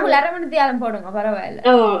இல்ல நான் அரை மணி நேரம் போடுங்க பரவாயில்ல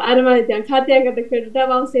அரை மணி நேரம் காத்தியா கிட்ட கேட்டுட்டா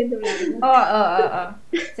வாங்க சேர்ந்து விளையாடுங்க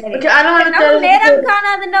சரி ஓகே அரை மணி நேரம்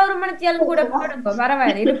காணாதுன்னா ஒரு மணி நேரம் கூட போடுங்க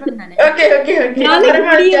பரவாயில்ல இருப்பேன் நானே ஓகே அரை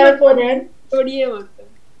மணி நேரம் போறேன் கொடியே வந்து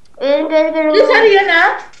சரியானா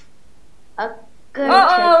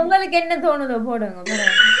உங்களுக்கு என்ன தோணுதோ போடுங்க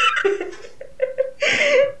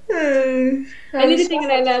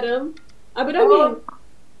எழுதிட்டீங்களா எல்லாரும் அப்புறம்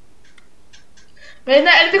என்ன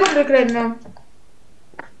எழுதி கொண்டிருக்கிறேன்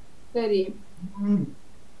சரி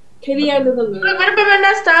விருப்பம்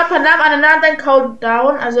வேண்டாம் ஸ்டாப் பண்ணலாம் ஆனா நான் தான் கவுண்ட்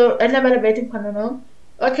டவுன் also என்ன மேல வெயிட்டிங் பண்ணணும்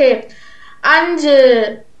ஓகே 5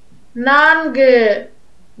 4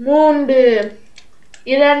 3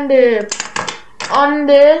 2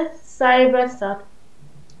 1 சைபர் ஸ்டார்ட்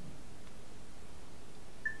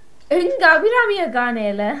எங்க அபிராமிய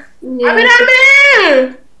காணேல அபிராமி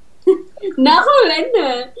நான் என்ன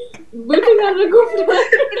வீட்டுக்காரரை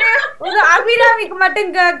கூப்பிடுவேன். ஒரு அபிராமிக்கு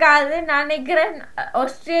மட்டும் கேட்காது. நான் நினைக்கிறேன்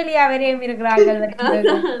ஆஸ்திரேலியா வரையும் இருக்கிறார்கள்.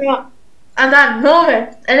 அதான் நோவே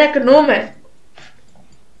எனக்கு நோவே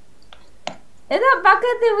ஏதோ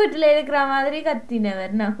பக்கத்து வீட்டுல இருக்கிற மாதிரி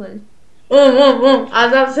கத்தினவர் நகுல்.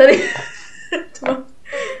 அதான் சரி.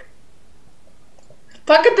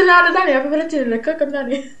 பக்கத்து நாடு தானே அப்ப பிரச்சனை இல்லை கேட்கும்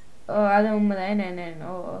தானே. ஓ அது உண்மைதான். என்ன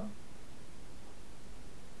ஓ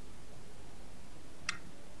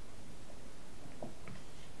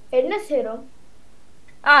என்ன செய்றோம்?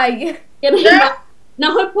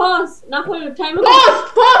 Nakul pass. Nakul time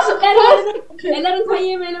pass எல்லாரும்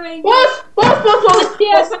கையை மேல வைங்க.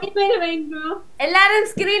 கை மேல வைங்க. எல்லாரும்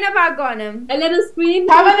ஸ்கிரீனை பார்க்கணும். எல்லாரும் ஸ்கிரீன்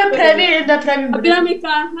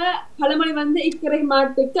அபிராமிக்காக பழமொழி வந்து இக்கரை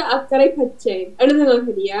மாட்டுக்கு அக்கறை பச்சை எழுதுங்க.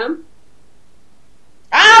 சரியா?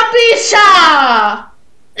 ஆபிஷா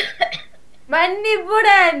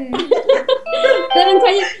மன்னிப்புடன்.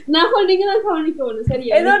 நகுல் நீங்க தான் கவனிக்கணும்.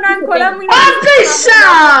 சரியா? ஏதோ நான் குழம்பு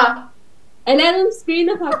எல்லாரும்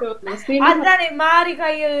ஸ்கிரீனை பார்க்கணும். அதானே மாறி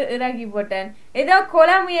கையில் இறக்கி போட்டேன். ஏதோ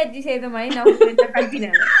கொலை முயற்சி செய்த மாதிரி நான்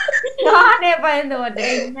கட்டினேன். நானே பயந்து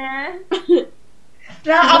போட்டேன். என்ன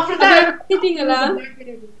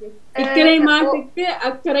இக்கரை மாட்டுக்கு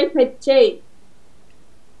அக்கறை பச்சை.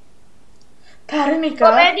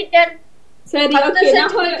 சரி ஓகே.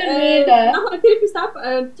 நான் திருப்பி ஸ்டாப்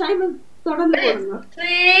டைம் தொடர்ந்து போடுங்க.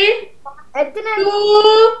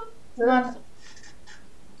 3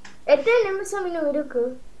 எத்தனை நிமிஷம் இன்னும் இருக்கு?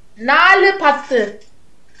 4:10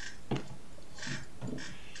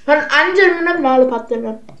 5 நிமிடம்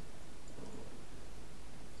 4:10.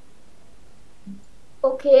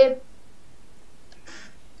 ஓகே.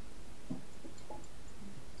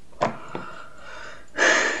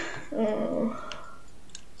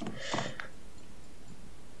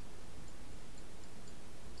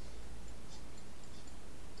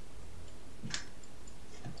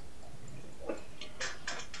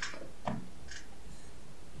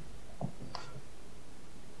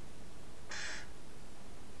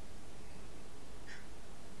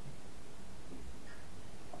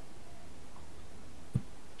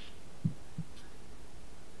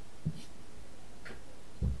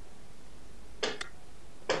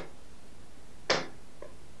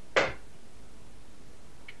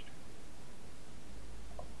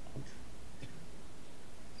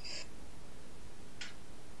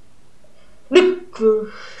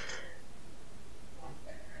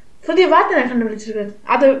 புதிய வார்த்தை நான் கண்டுபிடிச்சிருக்கேன்.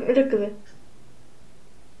 அது இருக்குது.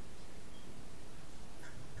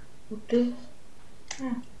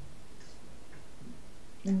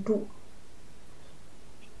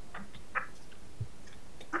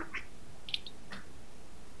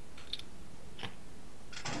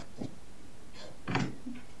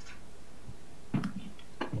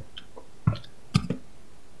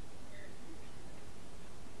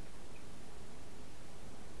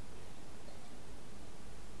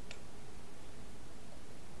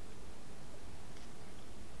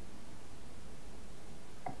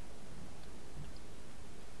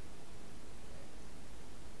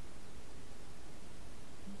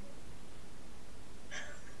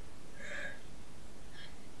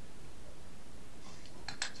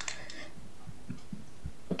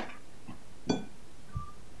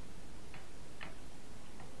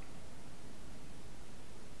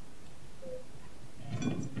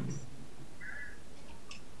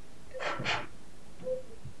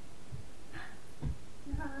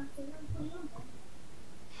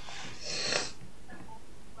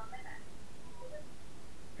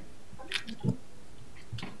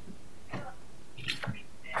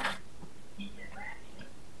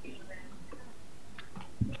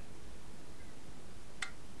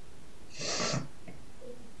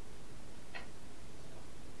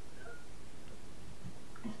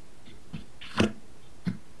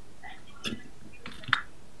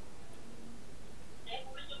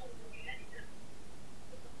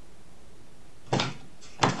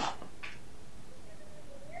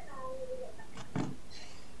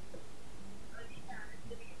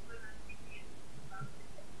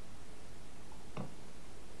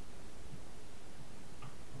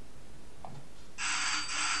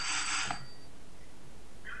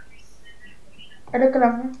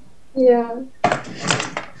 எடுக்கலாமா?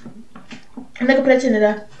 எனக்கு பிரச்சனை இல்லை,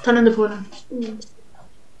 தொடர்ந்து போறேன்.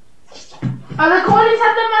 அத கோழி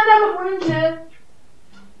சத்தம் வந்து அவ முடிஞ்சு.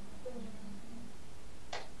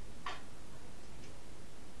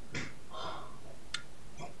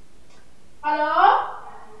 ஹலோ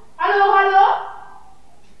ஹலோ ஹலோ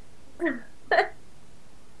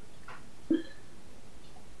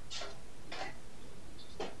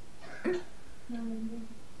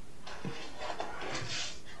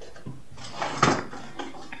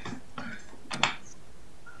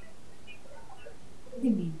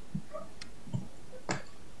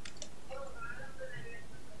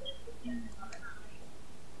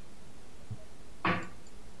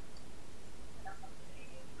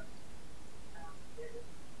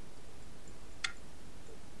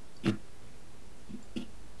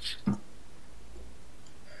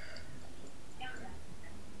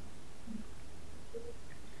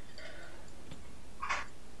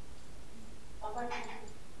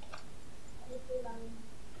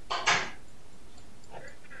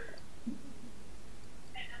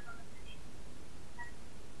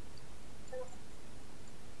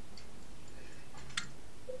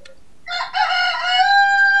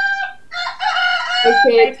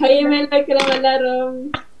ஓகே கையை மேல வைக்கிறோம் எல்லாரும்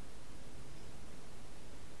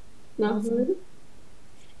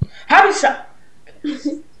Habisha.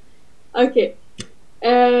 ஓகே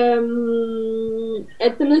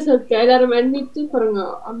எத்தனை சொற்கள் எல்லாரும் எண்ணிட்டு பாருங்க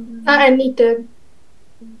எண்ணிட்டேன்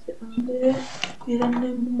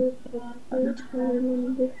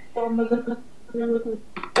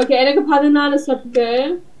ஓகே எனக்கு 14 சொற்கள்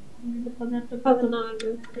 14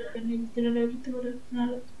 23 23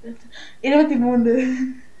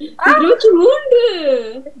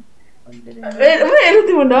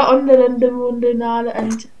 1 2 3 4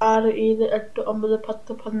 5 6 7 8 9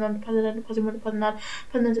 10 11 12 13 14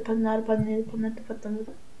 15 16 17 18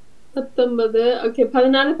 19 19 ஓகே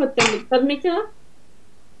 14 19 பர்ணிகா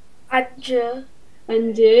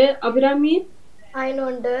 5 அபிராமி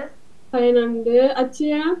 11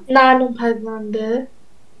 அச்சயா நானும் 11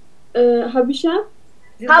 ஹபிஷா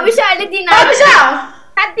எழுதினா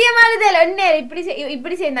சத்தியமானதே ஒண்ணே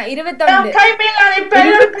இப்படி செய்தா 21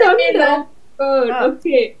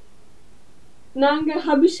 ஓகே நாங்க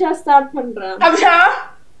ஹபிஷா ஸ்டார்ட் பண்றோம் Habisha.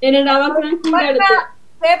 என்னோட அவக்கு கூட எடுத்து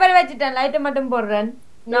பேப்பர் வச்சிட்டேன் லைட் மட்டும் போடுறேன்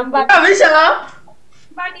நம்பர் Habisha.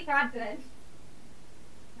 பாட்டி காட்டுறேன்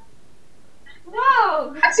wow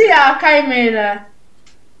Asia Kaimela.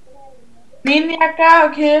 Ninyaka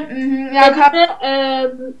okay.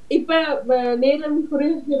 இப்ப நேரம்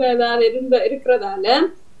குறைகிறதால இருக்கிறதால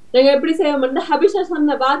நாங்க எப்படி செய்வோம்னா ஹபிஷா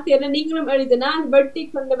சொன்ன வார்த்தையில நீங்களும் எழுதுனா அது வெட்டி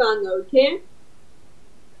கொண்டு வாங்க ஓகே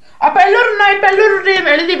அப்ப எல்லாரும்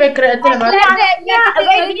எழுதி வைக்கிறேன்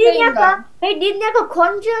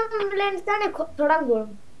கொஞ்சம் தானே தொடங்கும்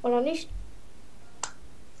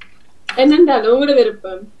என்னண்டாலும் உங்களோட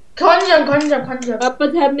விருப்பம் கொஞ்சம் அப்ப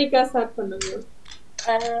தர்ணிகா ஸ்டார்ட் பண்ணுங்க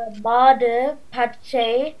மாடு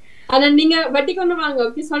பச்சை ஆனா நீங்க வெட்டி கொண்டு வாங்க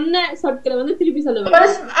ஓகே சொன்ன சொற்களை வந்து திருப்பி சொல்லுவாங்க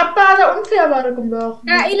அப்ப அது உண்மையாவா இருக்கும்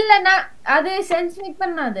இல்ல நான் அது சென்ஸ் மேக்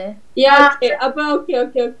பண்ணாது யா அப்ப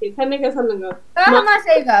ஓகே தர்ணிகா சொல்லுங்க ஆமா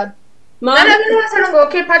செய்வா மாடு சொல்லுங்க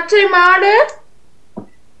ஓகே பச்சை மாடு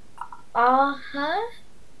ஆஹா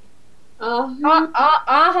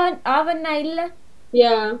ஆவன்னா இல்ல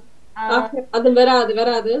யா அது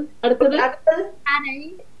வராது அடுத்தது அரை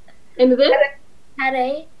என்னது அரை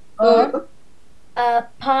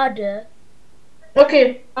பாடு ஓகே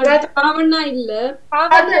ஆவண்ணா இல்ல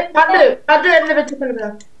அது என்ன வச்சு சொல்லுங்க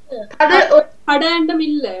படாண்டம்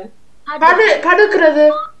இல்ல படுக்கிறது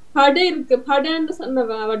படு இருக்கு படாண்டு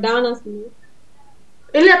சொன்னவ அவ டானா சொன்ன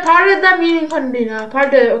இல்ல பாடுதான் மீனிங் பண்ணினா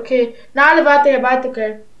பாடு ஓகே 4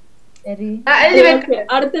 வார்த்தைகள் சரி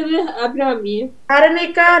அடுத்தது அபிராமி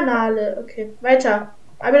அரணிகா 4 ஓகே வைச்சா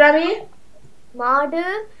அபிராமி மாடு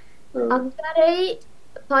அக்கறை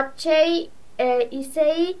பச்சை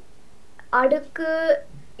இசை அடுக்கு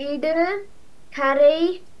இடு கரை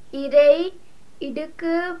இறை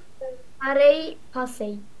இடுக்கு அரை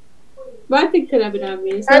பசை வாழ்த்துக்கள்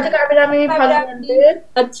அபிராமி அபிராமி 12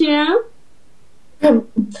 அச்சயா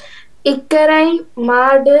இக்கரை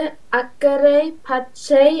மாடு அக்கறை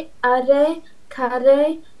பச்சை அரை கரை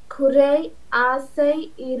குறை ஆசை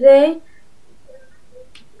இறை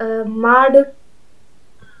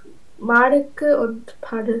மாடுக்கு ஒன்று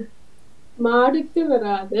பாடு மாடுக்கு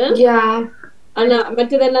வராது ஆனா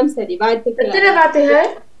மற்றதெல்லாம் சரி வாழ்த்துக்கள் எத்தனை வார்த்தைகள்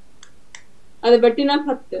அது பட்டினா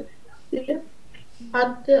 10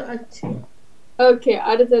 அச்சு ஓகே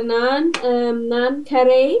அடுத்து நான்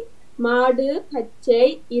கரை மாடு பச்சை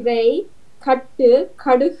இறை கட்டு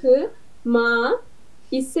கடுகு மா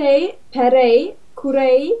இசை பறை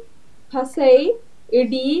குறை பசை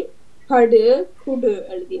இடி படு குடு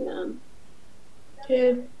எழுதினான்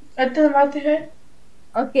எத்தனை வார்த்தைகள்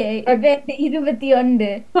ஓகே 21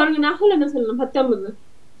 பாருங்க நாகூல் என்ன சொல்லணும்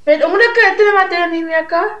 19 உங்களுக்கு எத்தனை வார்த்தைகள்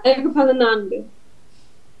நீங்கக்கா எனக்கு 14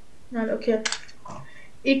 ஓகே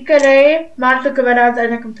இக்கரை மாட்டுக்கு வராது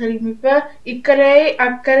எனக்கு தெரியும் இப்ப இக்கரை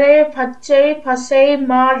அக்கறை பச்சை பசை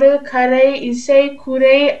மாடு கரை இசை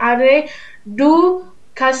குறை அரை டு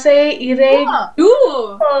கசை இறை டு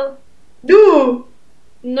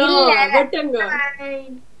நோ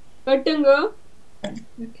வெட்டுங்க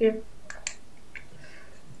ஓகே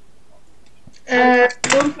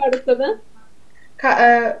அடுத்தது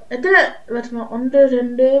எத்தனை வருஷமா 1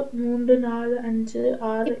 2 3 4 5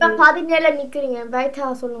 6 இப்ப 17 நிக்கிறீங்க வைத்தா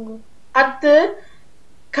சொல்லுங்க 10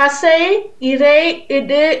 கசை இறை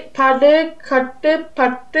இடு படு கட்டு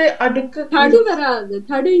பட்டு அடுக்கு தடு வராது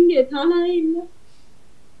தடு இங்க தானாவே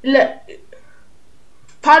இல்ல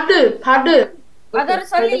படு அதோட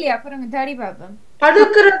சொல்லலையா அப்புறம் தேடி பாப்பேன்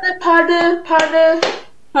படுக்கிறது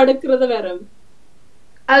படுக்கிறது வேற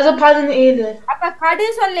அது 17 அப்ப கடு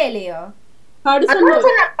சொல்லலையோ கடு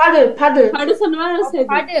சொன்னா படு கடு சொன்னா சரி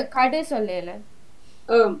கடு சொல்லல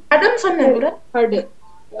அதான் சொன்னேன் கூட. கடு.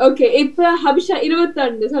 ஓகே, இப்ப ஹபிஷா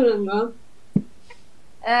 22 சொல்லுங்க.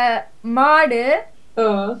 மாடு ஓ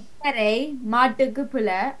கரை மாட்டுக்கு புல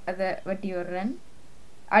அத வட்டி விடுறேன்.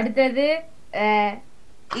 அடுத்தது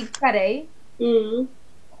இக்கரை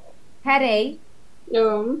ஹரை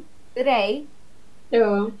இறை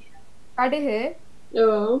கடுகு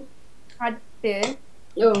கட்டு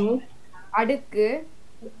அடுக்கு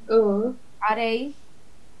அரை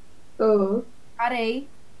அரை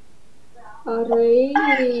அரை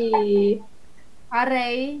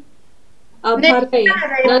அரை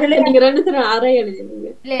நீங்க 2 தடவை அரை எழுதினீங்க.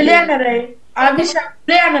 பிள்ளையானரை அபிஷா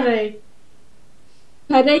பிள்ளையானரை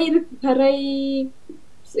கரை கரை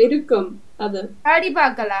இருக்கும். அது பாடி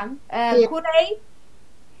பார்க்கலாம். குறை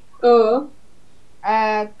ஓ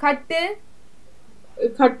கட்டு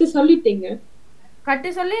கட்டு சொல்லிட்டீங்க. கட்டு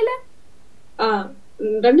சொல்லல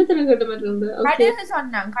 2 தடவை கேட்ட மாதிரி இருந்து. கடுகு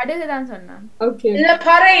சொன்னான், கடுகு தான் சொன்னான். ஓகே, இல்ல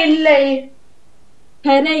பறை இல்லை.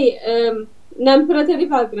 கரை நான் பிரதி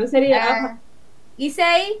பார்க்கிறேன். சரியா?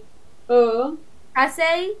 இசை ஓ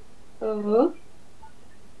கசை ஓ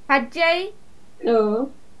கச்சை ஓ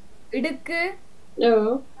இடுக்கு ஓ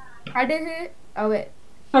கடுகு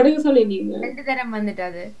கடுகு சொல்லிட்டீங்க. 2 தரம்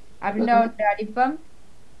வந்துட்டாது அப்படின்னா ஒரு அடிப்பம்.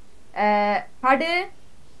 கடு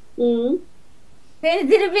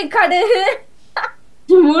திருப்பி கடுகு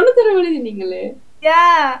 3 தடவை எழுதினீங்களே.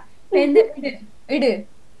 இடு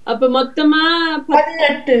அப்ப மொத்தமா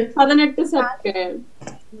 18 சொற்கள்.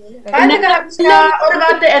 ஒரு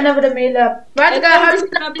வார்த்தை என்ன விட மேல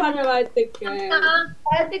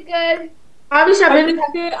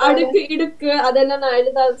அடுக்கு இடுக்கு அதெல்லாம் நான்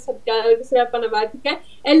எழுதாத சொற்கள் சிறப்பான வாழ்த்துக்க.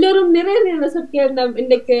 எல்லாரும் நிறைய சொற்கள்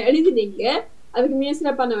இன்னைக்கு எழுதினீங்க. அதுக்கு மிக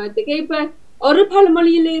சிறப்பான வாழ்த்துக்க. இப்ப ஒரு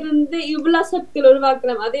பழமொழியில இருந்து இவ்வளவு சொற்கள்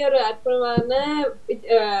உருவாக்கலாம். அதே ஒரு அற்புதமான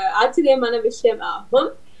ஆச்சரியமான விஷயம் ஆகும்.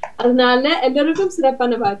 அதனால எல்லாருக்கும்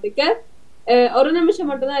சிறப்பான வாழ்த்துக்க. ஒரு நிமிஷம்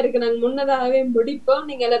மட்டும் தான் இருக்கு. நாங்க முன்னதாகவே முடிப்போம்.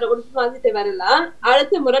 நீங்க எல்லாரும் உடுப்பு மாத்திட்டு வரலாம்.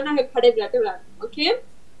 அடுத்த முறை நாங்க கடை விளையாட்டு விளையாடுறோம். ஓகே?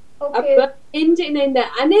 அப்ப இன்று இந்த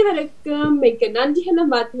அனைவருக்கும் மிக்க நன்றிகளை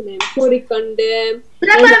மாத்தினேன் கூறிக்கொண்டு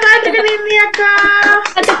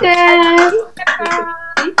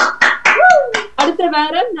அடுத்த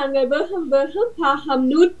வாரம் நாங்க வேகம் பாகம்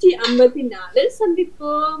 154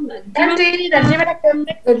 சந்திப்போம். நன்றி.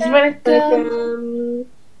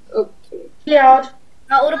 ஓகே,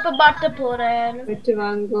 நான் உறுப்பு பாட்ட போறேன். வெற்றி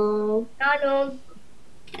வாங்கோ. நானும்